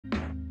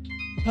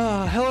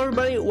Hello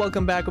everybody,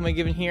 welcome back. What am I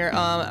giving here?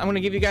 I'm gonna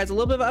give you guys a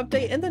little bit of an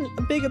update and then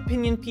a big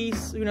opinion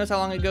piece. Who knows how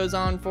long it goes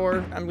on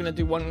for. I'm gonna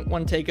do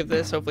one take of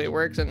this. Hopefully it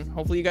works, and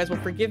hopefully you guys will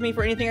forgive me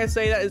for anything I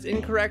say that is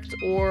incorrect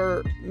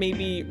or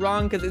maybe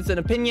wrong, because it's an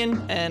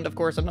opinion, and of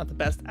course I'm not the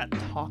best at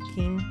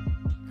talking.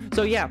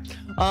 So yeah,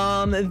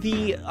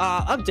 the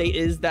update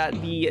is that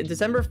the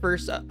December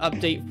 1st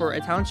update for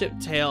A Township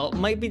Tale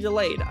might be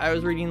delayed. I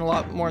was reading a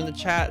lot more in the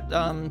chat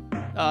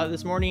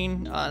this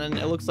morning, and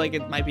it looks like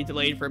it might be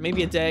delayed for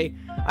maybe a day.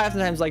 I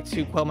oftentimes like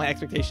to quell my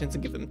expectations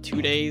and give them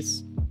 2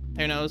 days.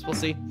 Who knows? We'll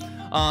see.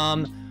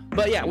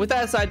 But yeah, with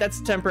that aside,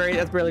 that's temporary.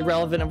 That's barely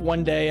relevant of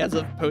 1 day as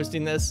of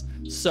posting this.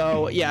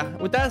 So yeah,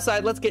 with that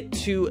aside, let's get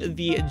to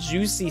the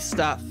juicy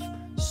stuff.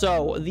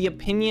 So the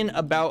opinion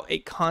about a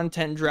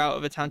content drought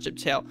of A Township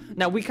Tale.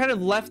 Now, we kind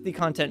of left the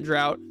content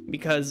drought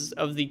because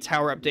of the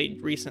tower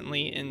update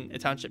recently in A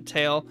Township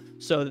Tale.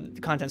 So the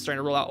content's starting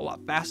to roll out a lot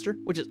faster,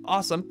 which is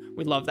awesome.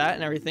 We love that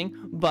and everything.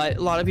 But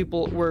a lot of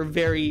people were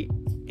very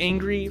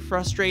angry,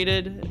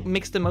 frustrated,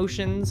 mixed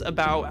emotions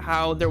about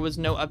how there was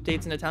no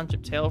updates in A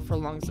Township Tale for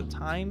the longest of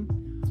time.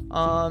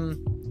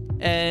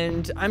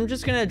 And I'm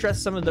just gonna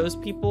address some of those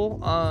people.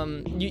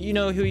 You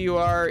know who you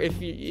are.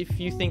 If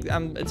you think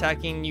I'm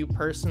attacking you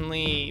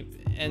personally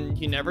and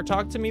you never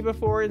talked to me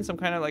before in some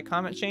kind of like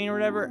comment chain or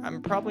whatever,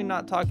 I'm probably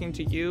not talking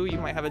to you. You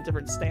might have a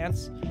different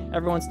stance.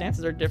 Everyone's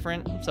stances are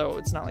different, so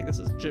it's not like this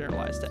is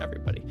generalized to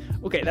everybody.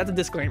 Okay, that's a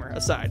disclaimer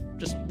aside.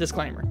 Just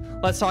disclaimer.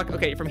 Let's talk.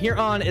 Okay, from here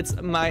on, it's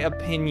my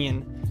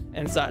opinion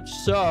and such.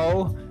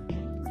 So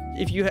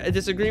if you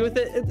disagree with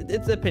it,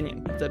 it's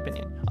opinion. It's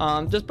opinion.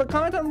 Just put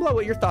comment down below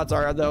what your thoughts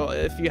are, though,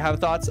 if you have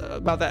thoughts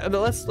about that. But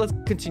let's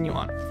continue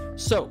on.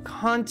 So,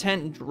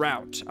 content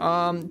drought.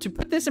 To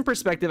put this in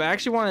perspective, I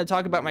actually wanted to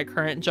talk about my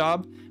current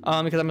job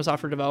because I'm a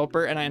software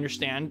developer and I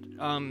understand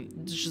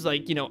just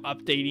like, you know,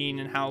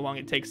 updating and how long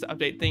it takes to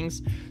update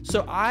things.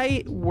 So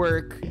I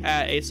work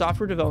at a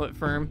software development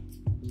firm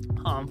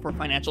for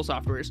financial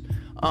softwares,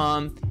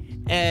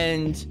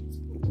 and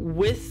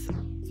with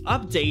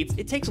updates,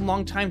 it takes a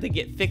long time to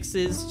get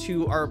fixes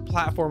to our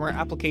platform or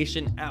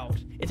application out.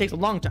 It takes a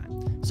long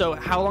time. So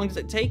how long does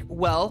it take?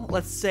 Well,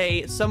 let's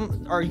say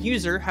our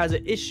user has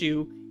an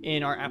issue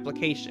in our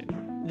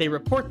application. They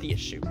report the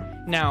issue.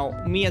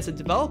 Now, me as a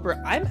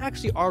developer, I'm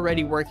actually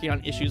already working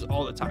on issues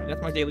all the time.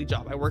 That's my daily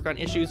job. I work on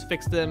issues,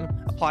 fix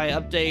them, apply,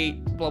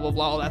 update, blah, blah,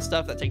 blah, all that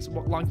stuff. That takes a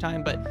long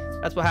time, but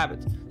that's what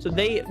happens. So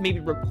they maybe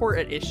report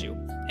an issue.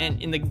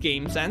 And in the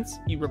game sense,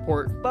 you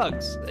report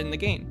bugs in the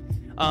game.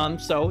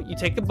 So you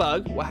take a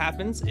bug. What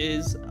happens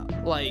is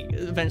like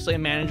eventually a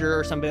manager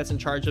or somebody that's in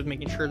charge of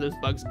making sure those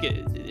bugs get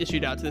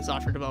issued out to the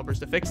software developers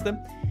to fix them.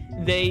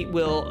 They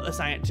will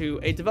assign it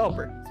to a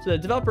developer. So the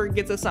developer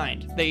gets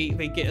assigned. They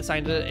get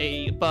assigned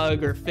a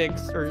bug or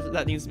fix or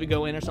that needs to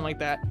go in or something like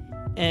that.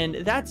 And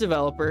that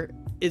developer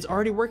is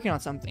already working on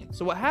something.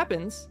 So what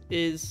happens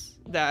is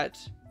that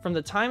from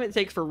the time it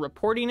takes for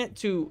reporting it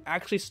to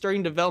actually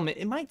starting development,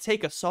 it might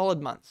take a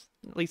solid month.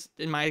 At least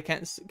in my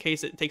case,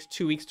 it takes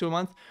 2 weeks to a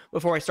month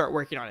before I start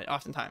working on it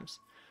oftentimes.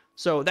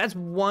 So that's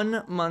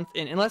 1 month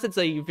in, unless it's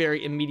a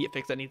very immediate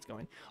fix that needs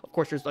going. Of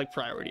course, there's like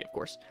priority, of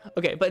course.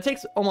 Okay, but it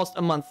takes almost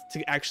a month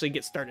to actually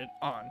get started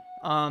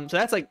on. So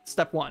that's like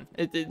step one.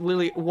 It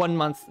literally 1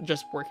 month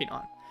just working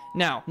on.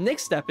 Now,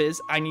 next step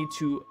is I need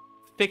to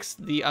fix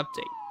the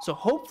update. So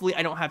hopefully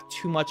I don't have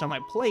too much on my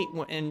plate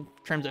in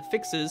terms of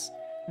fixes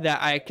that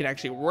I can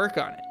actually work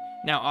on it.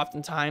 Now,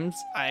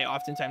 I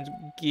oftentimes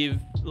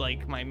give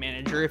like my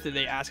manager, if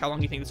they ask how long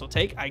do you think this will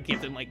take, I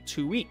give them like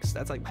 2 weeks.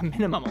 That's like my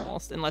minimum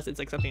almost, unless it's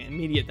like something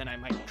immediate, then I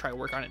might try to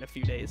work on it in a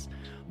few days.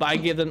 But I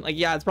give them like,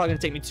 yeah, it's probably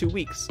gonna take me 2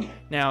 weeks.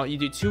 Now you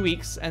do 2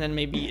 weeks and then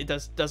maybe it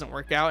doesn't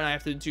work out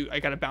and I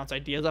gotta bounce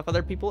ideas off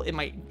other people. It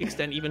might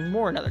extend even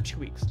more, another 2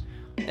 weeks.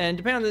 And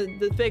depending on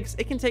the fix,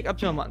 it can take up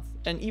to a month.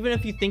 And even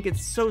if you think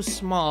it's so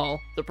small,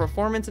 the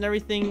performance and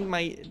everything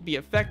might be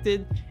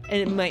affected,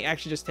 and it might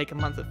actually just take a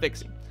month of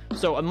fixing.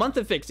 So a month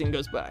of fixing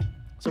goes by.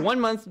 So 1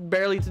 month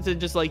barely to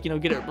just like, you know,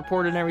 get it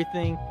reported and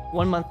everything.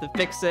 1 month to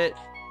fix it.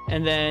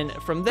 And then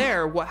from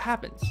there, what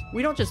happens?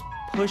 We don't just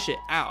push it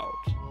out.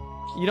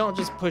 You don't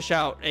just push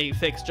out a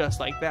fix just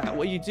like that.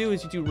 What you do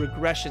is you do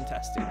regression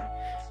testing.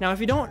 Now, if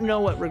you don't know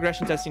what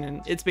regression testing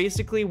is, it's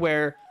basically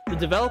where the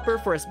developer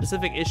for a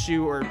specific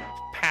issue or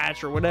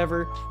patch or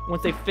whatever,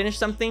 once they finish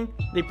something,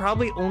 they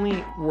probably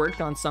only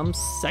worked on some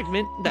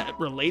segment that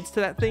relates to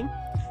that thing,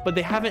 but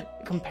they haven't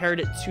compared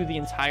it to the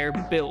entire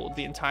build,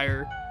 the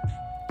entire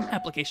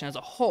application as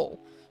a whole.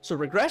 So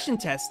regression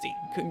testing,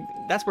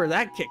 that's where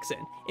that kicks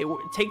in. It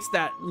takes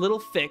that little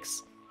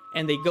fix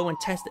and they go and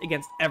test it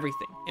against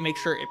everything and make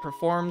sure it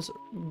performs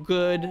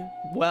good,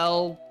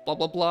 well, blah,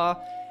 blah, blah.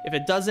 If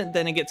it doesn't,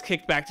 then it gets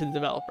kicked back to the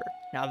developer.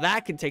 Now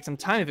that could take some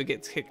time if it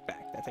gets kicked back.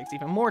 That takes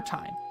even more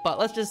time. But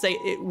let's just say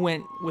it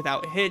went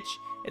without a hitch.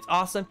 It's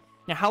awesome.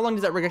 Now, how long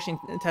does that regression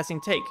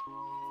testing take?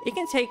 It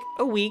can take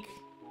a week,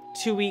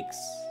 2 weeks.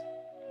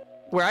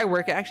 Where I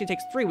work, it actually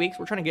takes 3 weeks.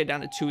 We're trying to get it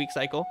down to 2 week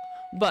cycle,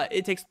 but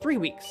it takes 3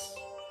 weeks.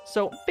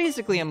 So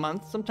basically a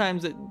month.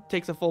 Sometimes it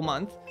takes a full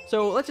month.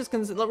 So let's just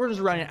consider, we're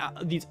just running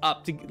these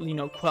up to, you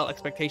know, quell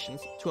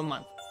expectations to a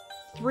month.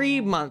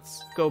 3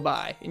 months go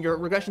by and your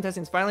regression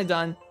testing is finally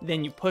done.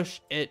 Then you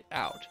push it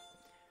out.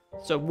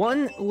 So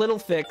one little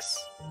fix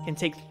can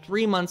take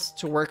 3 months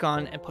to work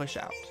on and push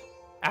out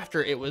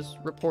after it was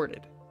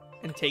reported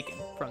and taken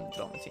from the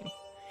development team.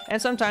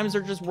 And sometimes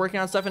they're just working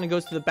on stuff and it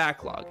goes to the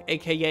backlog,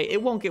 aka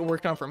it won't get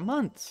worked on for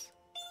months.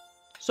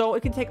 So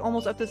it can take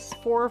almost up to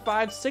 4 or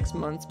 5, 6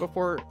 months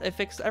before a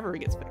fix ever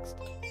gets fixed.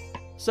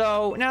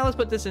 So now let's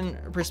put this in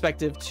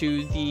perspective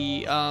to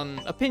the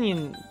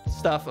opinion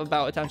stuff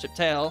about A Township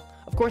Tale.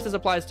 Of course, this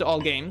applies to all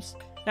games.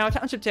 Now, A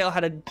Township Tale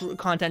had a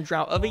content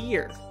drought of a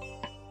year.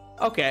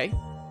 Okay,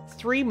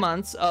 3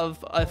 months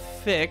of a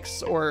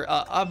fix or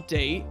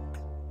update,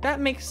 that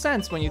makes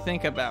sense when you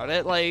think about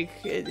it. Like,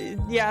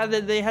 yeah,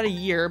 they had a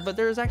year, but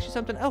there's actually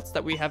something else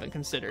that we haven't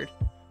considered.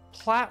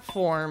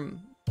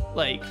 Platform,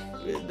 like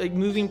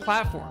moving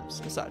platforms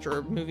and such,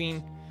 or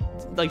moving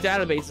like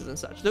databases and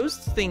such. Those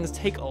things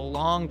take a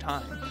long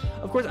time.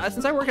 Of course,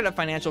 since I work at a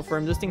financial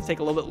firm, those things take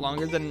a little bit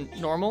longer than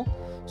normal.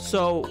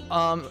 So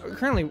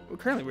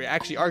currently we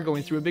actually are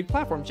going through a big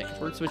platform change.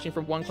 We're switching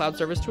from one cloud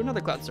service to another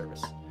cloud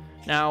service.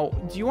 Now,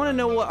 do you want to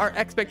know what our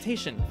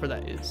expectation for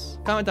that is?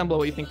 Comment down below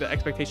what you think the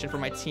expectation for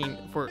my team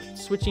for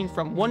switching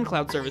from one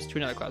cloud service to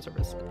another cloud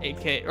service.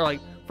 AK, or like,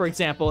 for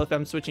example, if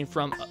I'm switching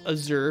from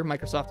Azure,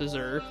 Microsoft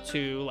Azure,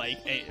 to like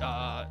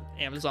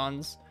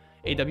Amazon's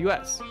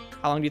AWS,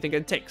 how long do you think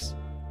it takes?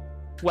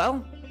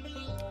 Well,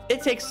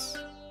 it takes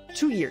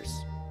 2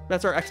 years.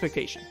 That's our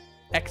expectation.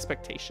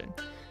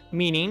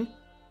 Meaning,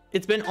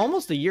 it's been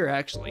almost a year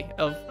actually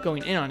of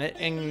going in on it,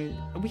 and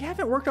we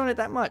haven't worked on it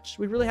that much.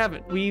 We really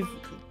haven't.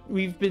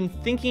 We've been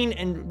thinking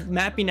and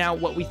mapping out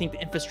what we think the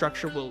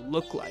infrastructure will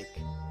look like,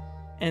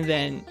 and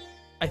then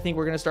I think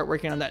we're gonna start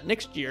working on that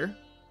next year,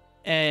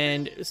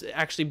 and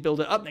actually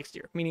build it up next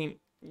year. Meaning,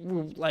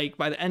 like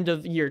by the end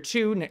of year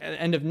 2,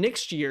 end of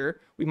next year,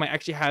 we might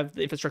actually have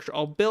the infrastructure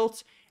all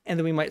built, and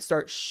then we might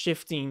start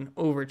shifting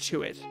over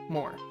to it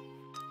more.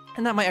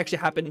 And that might actually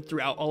happen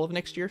throughout all of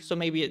next year. So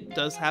maybe it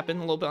does happen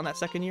a little bit on that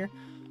second year.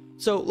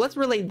 So let's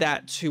relate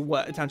that to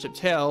what A Township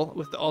Tale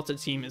with the Alta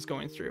team is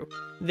going through.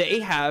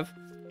 They have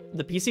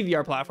the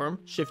PCVR platform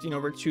shifting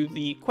over to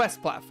the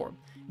Quest platform.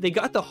 They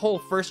got the whole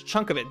first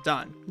chunk of it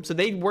done. So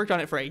they worked on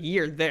it for a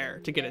year there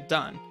to get it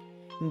done.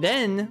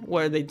 Then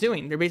what are they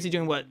doing? They're basically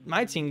doing what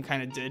my team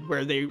kind of did,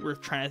 where they were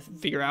trying to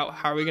figure out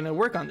how are we going to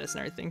work on this and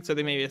everything. So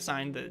they maybe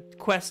assigned the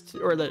quest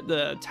or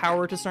the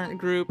tower to a certain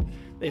group.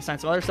 They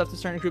assigned some other stuff to a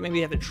certain group. Maybe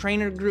they have to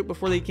train a group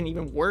before they can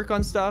even work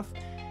on stuff.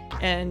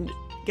 And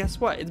guess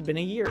what? It's been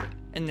a year.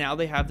 And now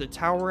they have the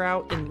tower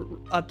out, and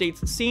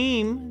updates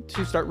seem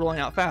to start rolling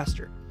out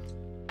faster.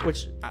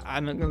 Which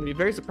I'm going to be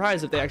very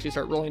surprised if they actually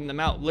start rolling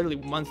them out literally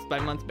month by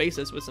month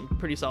basis with some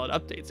pretty solid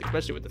updates,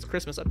 especially with this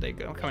Christmas update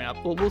coming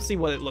up. We'll see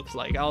what it looks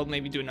like. I'll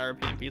maybe do another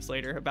opinion piece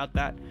later about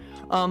that.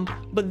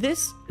 But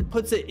this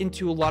puts it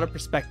into a lot of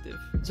perspective.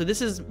 So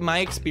this is my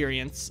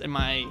experience and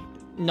my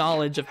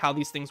knowledge of how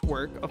these things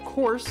work. Of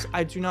course,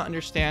 I do not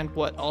understand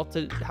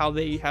how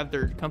they have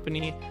their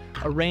company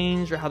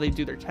arranged or how they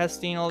do their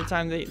testing all the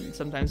time.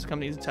 Sometimes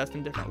companies test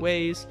in different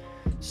ways.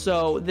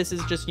 So this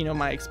is just,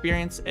 my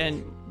experience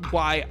and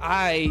why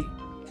I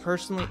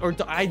personally, or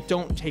I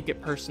don't take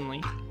it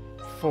personally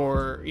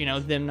for,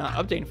 them not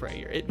updating for a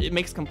year. It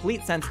makes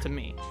complete sense to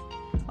me.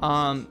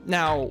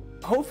 Now,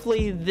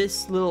 hopefully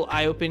this little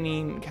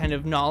eye-opening kind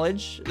of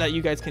knowledge that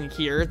you guys can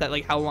hear, that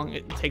like how long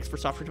it takes for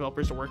software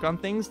developers to work on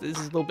things, this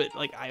is a little bit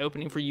like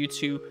eye-opening for you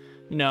to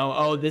know,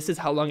 oh, this is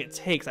how long it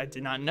takes. I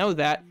did not know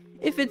that.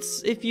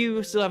 If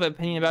you still have an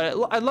opinion about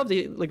it, I'd love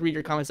to like read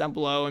your comments down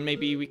below, and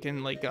maybe we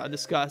can like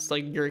discuss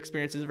like your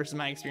experiences versus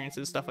my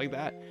experiences, stuff like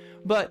that.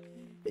 But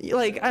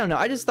like, I don't know,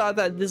 I just thought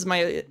that this is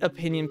my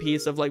opinion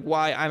piece of like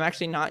why I'm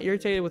actually not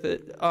irritated with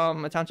it,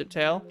 A Township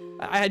Tale.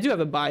 I do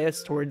have a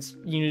bias towards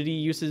Unity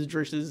usage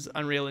versus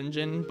Unreal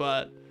Engine,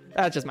 but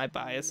that's just my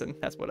bias, and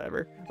that's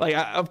whatever. Like,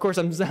 of course,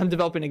 I'm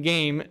developing a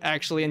game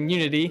actually in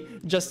Unity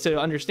just to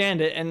understand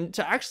it and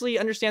to actually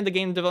understand the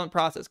game development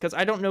process, because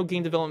I don't know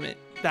game development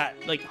that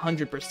like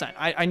 100%.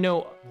 I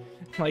know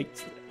like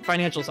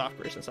financial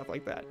softwares and stuff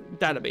like that,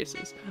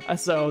 databases.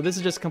 So this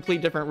is just a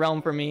complete different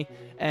realm for me.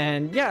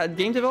 And yeah,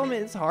 game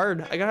development is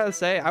hard. I gotta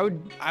say,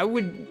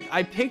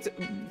 I picked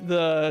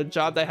the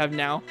job that I have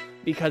now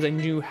because I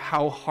knew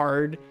how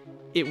hard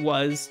it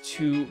was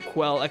to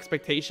quell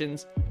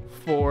expectations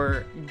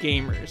for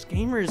gamers.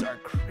 Gamers are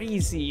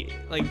crazy,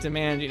 like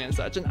demanding and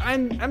such, and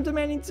I'm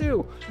demanding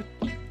too.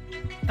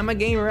 I'm a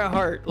gamer at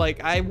heart.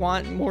 Like, I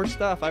want more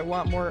stuff. I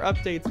want more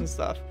updates and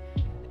stuff.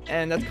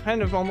 And that's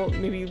kind of almost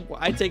maybe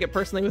I take it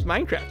personally with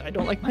Minecraft. I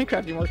don't like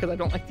Minecraft anymore because I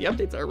don't like the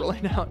updates that are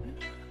rolling out.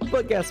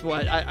 But guess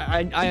what?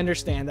 I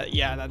understand that,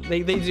 yeah, that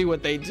they do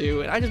what they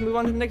do, and I just move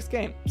on to the next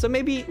game. So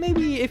maybe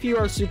if you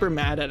are super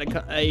mad at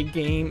a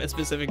game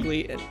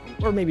specifically,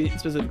 or maybe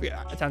specifically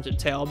A Township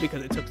Tale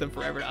because it took them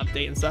forever to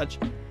update and such,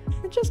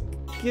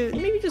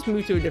 maybe just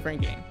move to a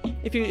different game.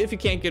 If you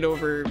can't get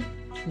over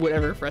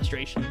whatever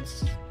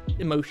frustrations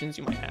emotions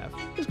you might have.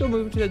 Just go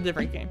move to a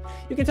different game.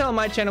 You can tell on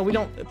my channel we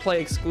don't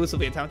play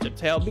exclusively a Township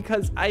Tale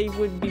because I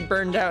would be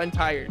burned out and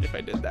tired if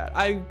I did that.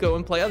 I go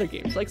and play other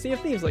games like Sea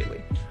of Thieves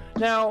lately.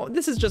 Now,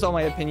 this is just all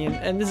my opinion,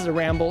 and this is a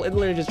ramble. It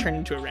literally just turned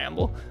into a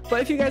ramble.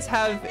 But if you guys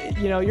have,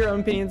 you know, your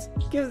own opinions,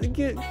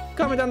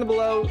 comment down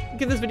below.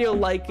 Give this video a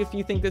like if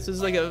you think this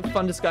is like a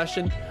fun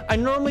discussion. I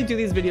normally do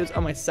these videos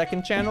on my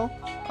second channel,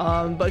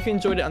 but if you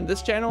enjoyed it on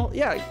this channel,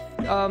 yeah,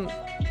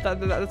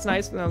 that's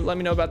nice. Let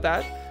me know about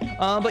that.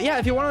 But yeah,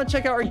 if you want to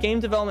check out our game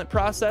development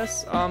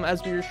process,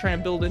 as we were trying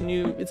to build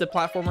it's a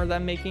platformer that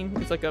I'm making.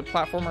 It's like a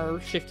platformer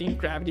shifting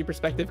gravity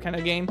perspective kind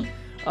of game.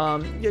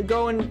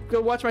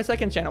 Go watch my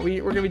second channel.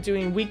 We're gonna be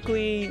doing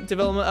weekly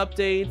development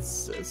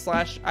updates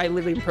 / I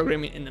literally am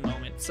programming in the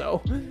moment, so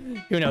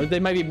who knows, they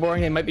might be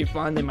boring, they might be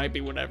fun, they might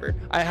be whatever.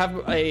 I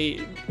have a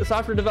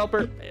software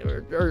developer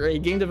or a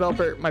game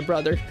developer, my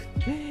brother.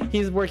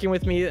 He's working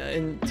with me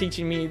and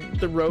teaching me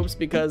the ropes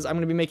because I'm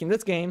gonna be making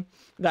this game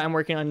that I'm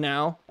working on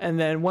now, and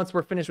then once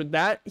we're finished with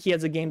that, he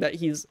has a game that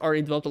he's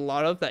already developed a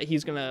lot of that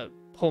he's gonna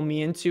pull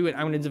me into, and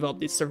I'm going to develop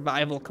the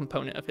survival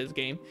component of his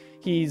game.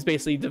 He's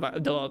basically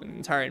developing an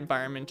entire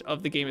environment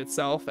of the game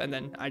itself, and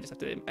then I just have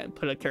to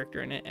put a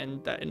character in it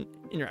and that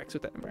interacts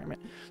with that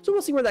environment. So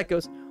we'll see where that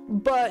goes.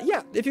 But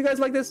yeah, if you guys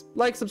like this,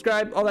 like,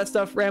 subscribe, all that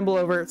stuff. Ramble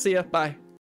over. See ya. Bye.